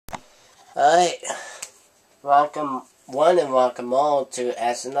Alright, welcome one and welcome all to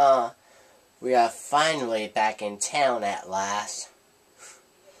SNR. We are finally back in town at last.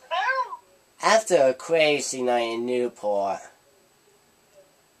 After a crazy night in Newport.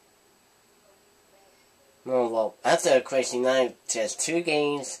 After a crazy night, just 2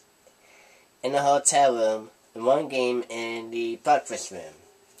 games in the hotel room and 1 game in the breakfast room.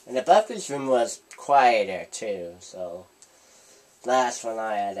 And the breakfast room was quieter too, so last one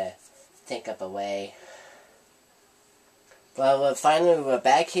I had to think up a way. But we're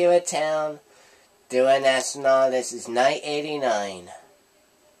back here at town doing SNR. This is night 89.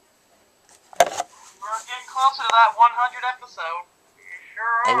 We're getting closer to that 100 episode.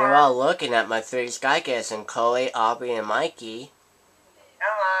 Sure And you're are. all looking at my 3 Skyguests and Chloe, Aubrey, and Mikey.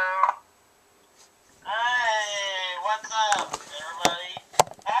 Hello. Hey, what's up, everybody?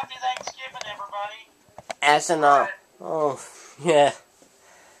 Happy Thanksgiving, everybody. SNR. Oh, yeah.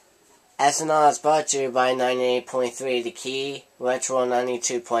 SNR is brought to you by 98.3 The Key, Retro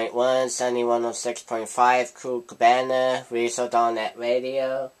 92.1, Sunny 106.5, Cool Cabana, Rizzo.net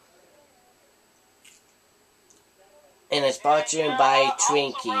Radio. And it's brought to you by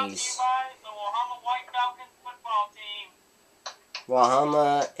Twinkies. Also brought to you by the Wahama White Falcons football team.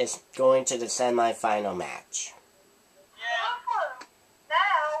 Wahama is going to the semifinal match. Yeah.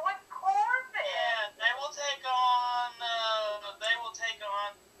 Now with Corbin. Yeah, they will take on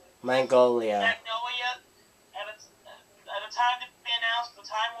Mongolia. Magnolia at a time to be announced. The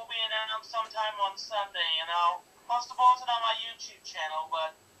time will be announced sometime on Sunday, and I'll post the bulletin on my YouTube channel,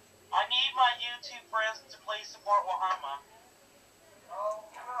 but I need my YouTube friends to please support Wahama. Oh,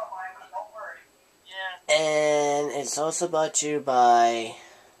 you will, Mike. Don't worry. Yeah. And it's also brought to you by...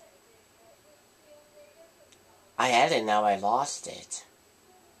 I had it, now I lost it.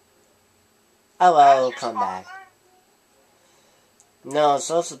 Oh well, it'll come back. No, it's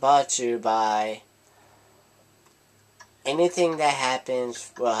also brought to you by... Anything that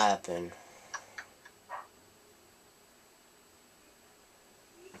happens will happen.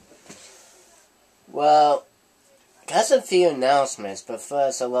 Well, got a few announcements, but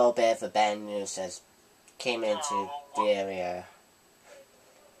first a little bit of a bad news that came into the area.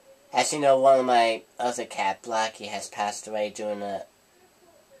 As you know, one of my other cat, Blackie, has passed away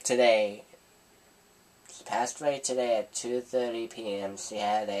today. She passed away today at 2:30 p.m. She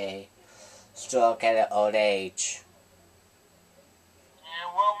had a stroke at an old age. Yeah,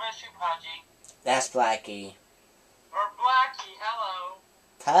 we'll miss you, Pudgy. That's Blackie. Or Blackie, hello.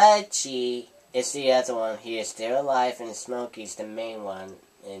 Pudgy is the other one. He is still alive, and Smokey's the main one.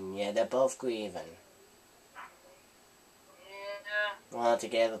 And yeah, they're both grieving. Yeah. Wanted to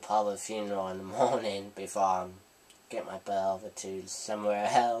give a public funeral in the morning before I get my butt over to somewhere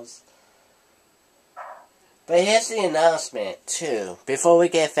else. But here's the announcement, too, before we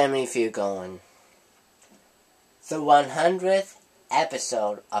get Family Feud going. The 100th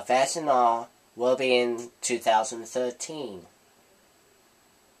episode of SNR will be in 2013.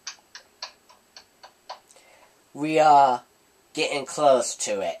 We are getting close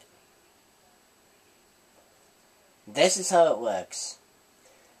to it. This is how it works.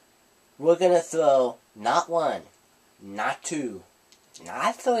 We're gonna throw not 1, not 2,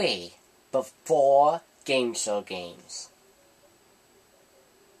 not 3, but 4 game show games.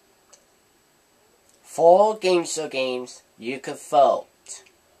 4 game show games you could vote.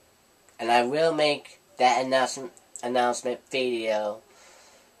 And I will make that announcement video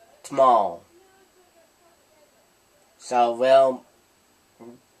tomorrow. So we'll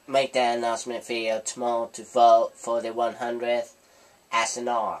make that announcement video tomorrow to vote for the 100th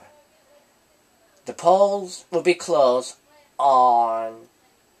SNR. The polls will be closed on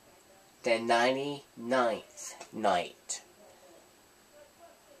the 99th night.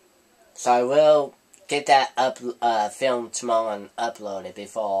 So I will get that filmed tomorrow and upload it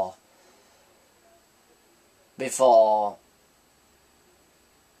before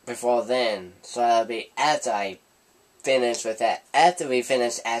then. So it'll be after I finish with that. After we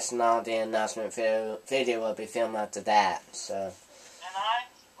finish SNR, the announcement video will be filmed after that. So. And I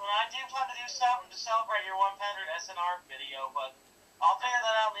do plan to do something to celebrate your 100 SNR video, but I'll figure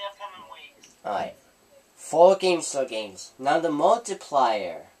that out in the upcoming weeks. Alright. 4 game show games. Now the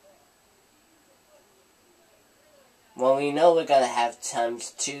multiplier. Well, we know we're gonna have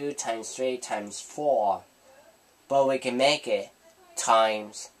times 2, times 3, times 4. But we can make it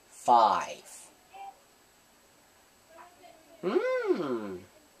times 5. Or how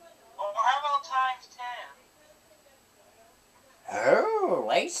about times 10? Oh,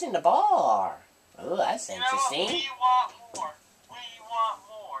 raising the bar. Oh, that's interesting. We want more.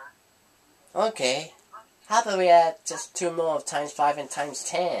 Okay. How about we add just 2 more of times 5 and times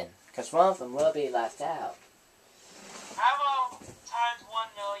 10? Because one of them will be left out. How about times 1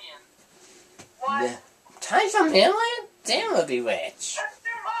 million? What? Times 1,000,000? Damn, we'll be rich. That's too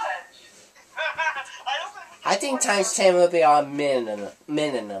much. I think times 10 will be our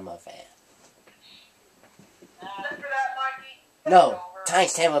minimum of it. For that, Mikey. No,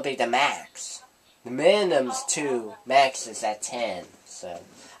 times 10 will be the max. The minimum's 2, max is at 10. So,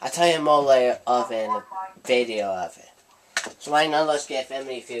 I'll tell you more later of in a video of it. So right now, let's get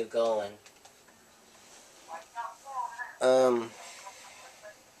Family Feud going.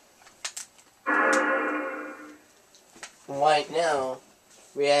 Right now,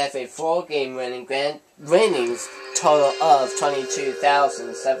 we have a 4-game winnings total of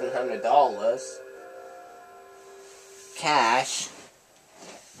 $22,700 cash.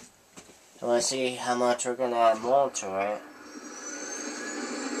 So let's see how much we're gonna add more to it.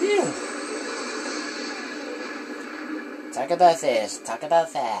 Phew. Talk about this, talk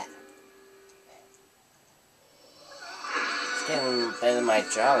about that. It's getting better than my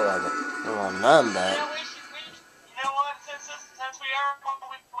jaw a little numb, but... You know what, since we are a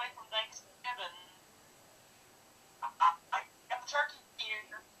week away from Thanksgiving, I got the turkey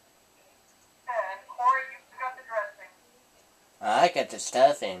here. And Corey, you got the dressing. I got the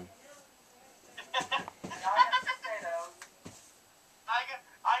stuffing. I got the potatoes. I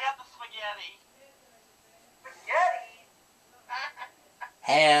got the spaghetti. Spaghetti?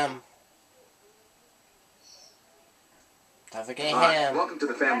 Ham. Don't forget Hi, ham. welcome to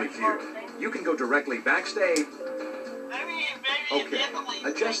the Family Feud. You can go directly backstage. Maybe Okay,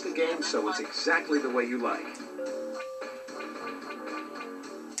 adjust the game so it's exactly the way you like.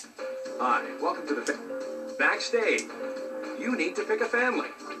 Hi, welcome to the backstage. You need to pick a family.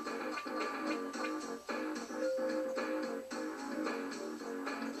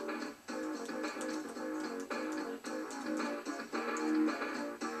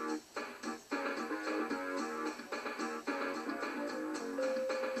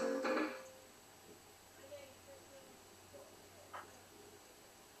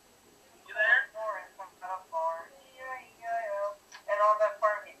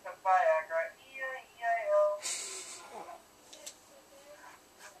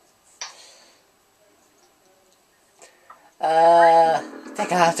 I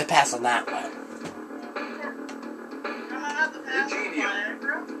think I'll have to pass on that one. Ingenious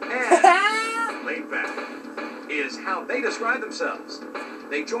and laid back is how they describe themselves.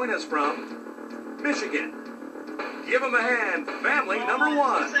 They join us from Michigan. Give them a hand, family number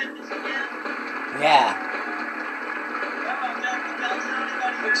 1. Yeah.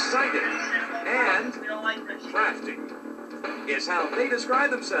 Excited and crafty is how they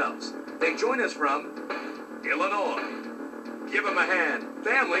describe themselves. They join us from Illinois. Give them a hand,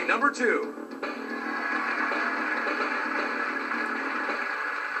 family number 2.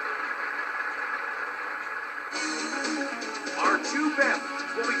 Our 2 families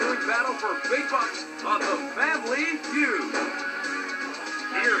will be doing battle for big bucks on the Family Feud.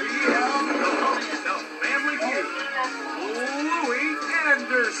 Here he is, the host of Family Feud, Louie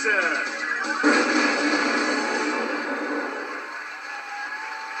Anderson.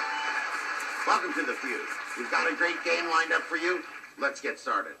 Welcome to the Feud. We've got a great game lined up for you. Let's get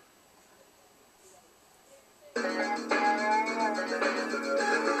started. Surveyed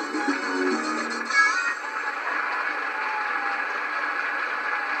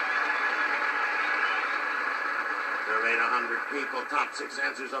 100 people, top 6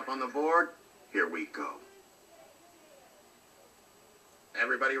 answers up on the board. Here we go.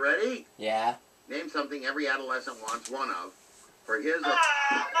 Everybody ready? Yeah. Name something every adolescent wants one of. For his or...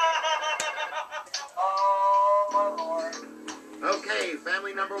 Oh, my Lord. Okay,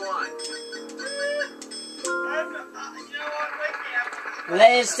 family number 1. You know what, wake me up.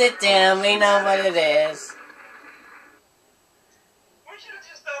 Let's sit down. We know what it is. We should have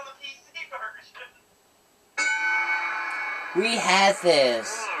just done the PC version. We had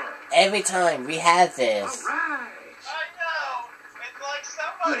this. Every time we had this. All right. I know. It's like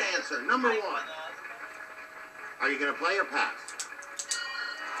somebody... Good answer, number 1. Are you going to play or pass?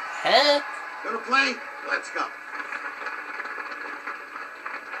 Huh? Going to play? Let's go.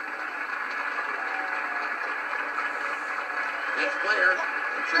 Next player,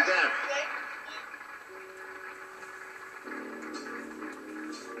 it's your death.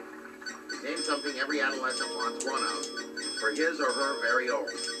 Name something every adolescent wants one of for his or her very own.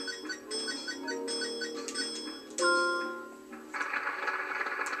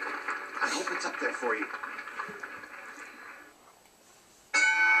 I hope it's up there for you.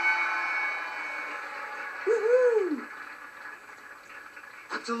 Woohoo!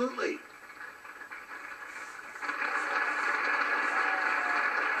 Absolutely.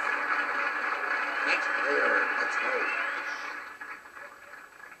 Next player. Let's go.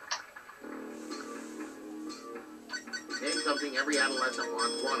 Name something every adolescent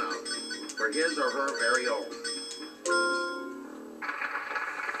wants one of for his or her very own.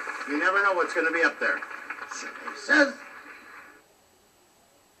 You never know what's going to be up there. Survey says.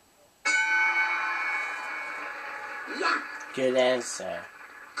 Yeah. Good answer.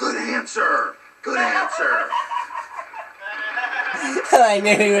 Good answer. Good answer. I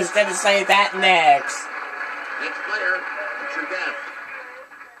knew he was going to say that next. Next player. What's your guess?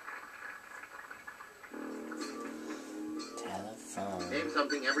 Telephone. Name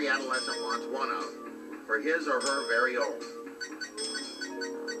something every adolescent wants one of for his or her very own.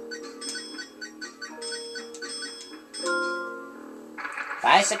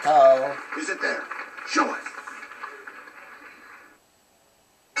 Bicycle. Is it there? Show us.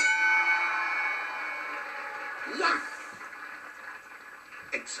 Yeah.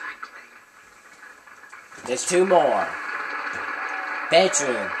 Exactly. There's two more.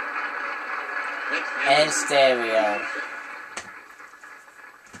 Bedroom and stereo.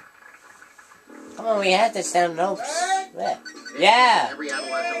 Come on, we had this down. Nope. Yeah. Every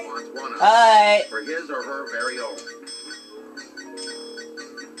adolescent wants one of Alright. for his or her very own.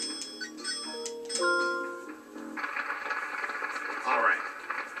 All right.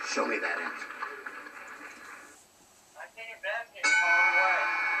 Show me that answer. I think that's getting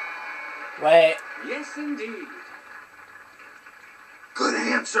called away. Wait. Yes, indeed. Good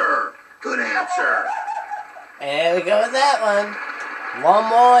answer. Good answer. And there we go with that one. One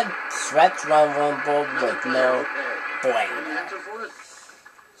more stretch rumble with no Okay. Any bueno. answer for us?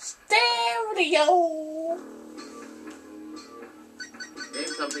 Stereo. Name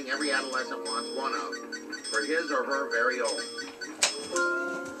something every adolescent wants one of for his or her very own.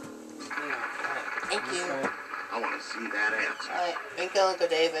 Thank you. I want to see that answer. Alright, thank you, Uncle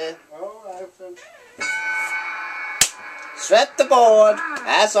David. Oh, Swept the board,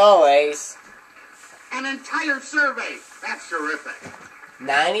 as always. An entire survey. That's terrific.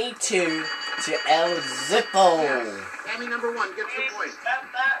 92 to El Zippo. Family number one gets the point. Step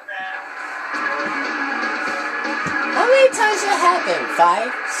that round. How many times did it happen?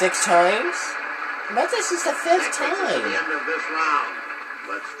 5? 6 times? But this is the 5th That takes us to the time. end of this round.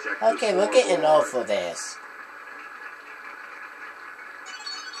 Let's check the Okay, we're getting scoreboard. old for this.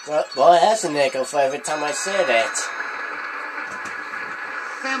 Well, boy, that's a nickel for every time I said it.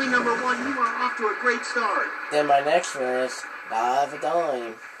 Family number one, you are off to a great start. Then my next one is $5 a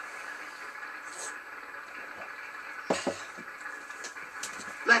dime.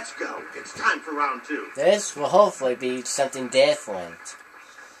 Let's go. It's time for round two. This will hopefully be something different.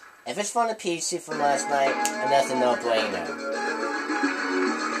 If it's from the PC from last night, another no-brainer.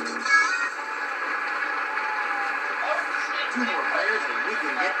 Two more players and we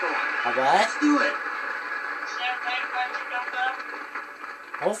can get going. A what? Let's do it. Champagne punch comes up.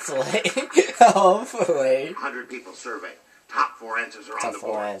 Hopefully. Hopefully. 100 people survey. Top 4 answers are on Top the 4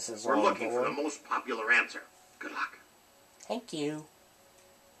 board. answers We're on the looking for board. the most popular answer. Good luck. Thank you.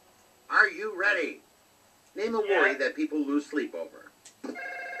 Are you ready? Name a worry that people lose sleep over.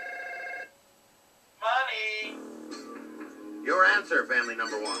 Money. Your answer, family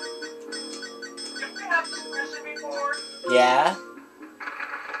number one. Did we have this question before? Yeah?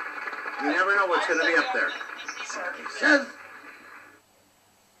 You never know what's going to be up there. Survey Says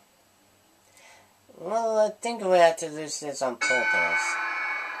Well, I think we have to lose this on purpose.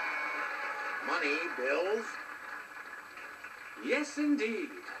 money, bills. Yes, indeed.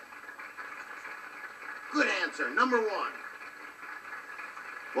 Good answer, number one.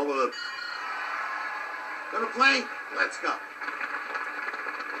 What will it? Gonna play? Let's go.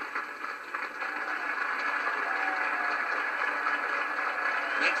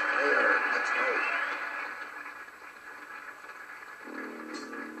 Next player, let's go.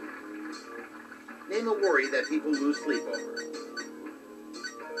 Name a worry that people lose sleep over.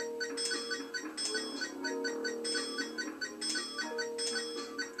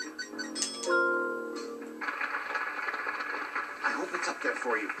 I hope it's up there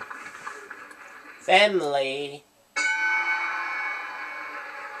for you. Family.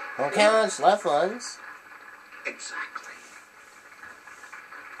 Don't count on loved ones. Exactly.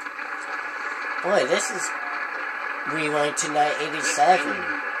 Boy, this is rewind to 987. What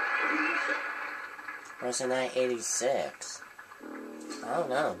do you say? Or was it 986? I don't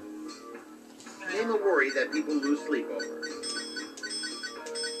know. Name a worry that people lose sleep over.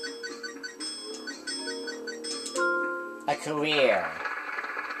 A career.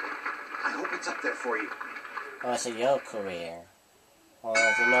 I hope it's up there for you. Or is it your career? Or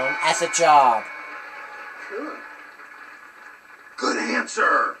is it known as a job? Sure. Good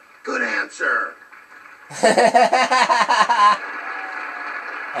answer. Good answer.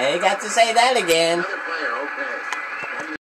 And you got to say that again. Another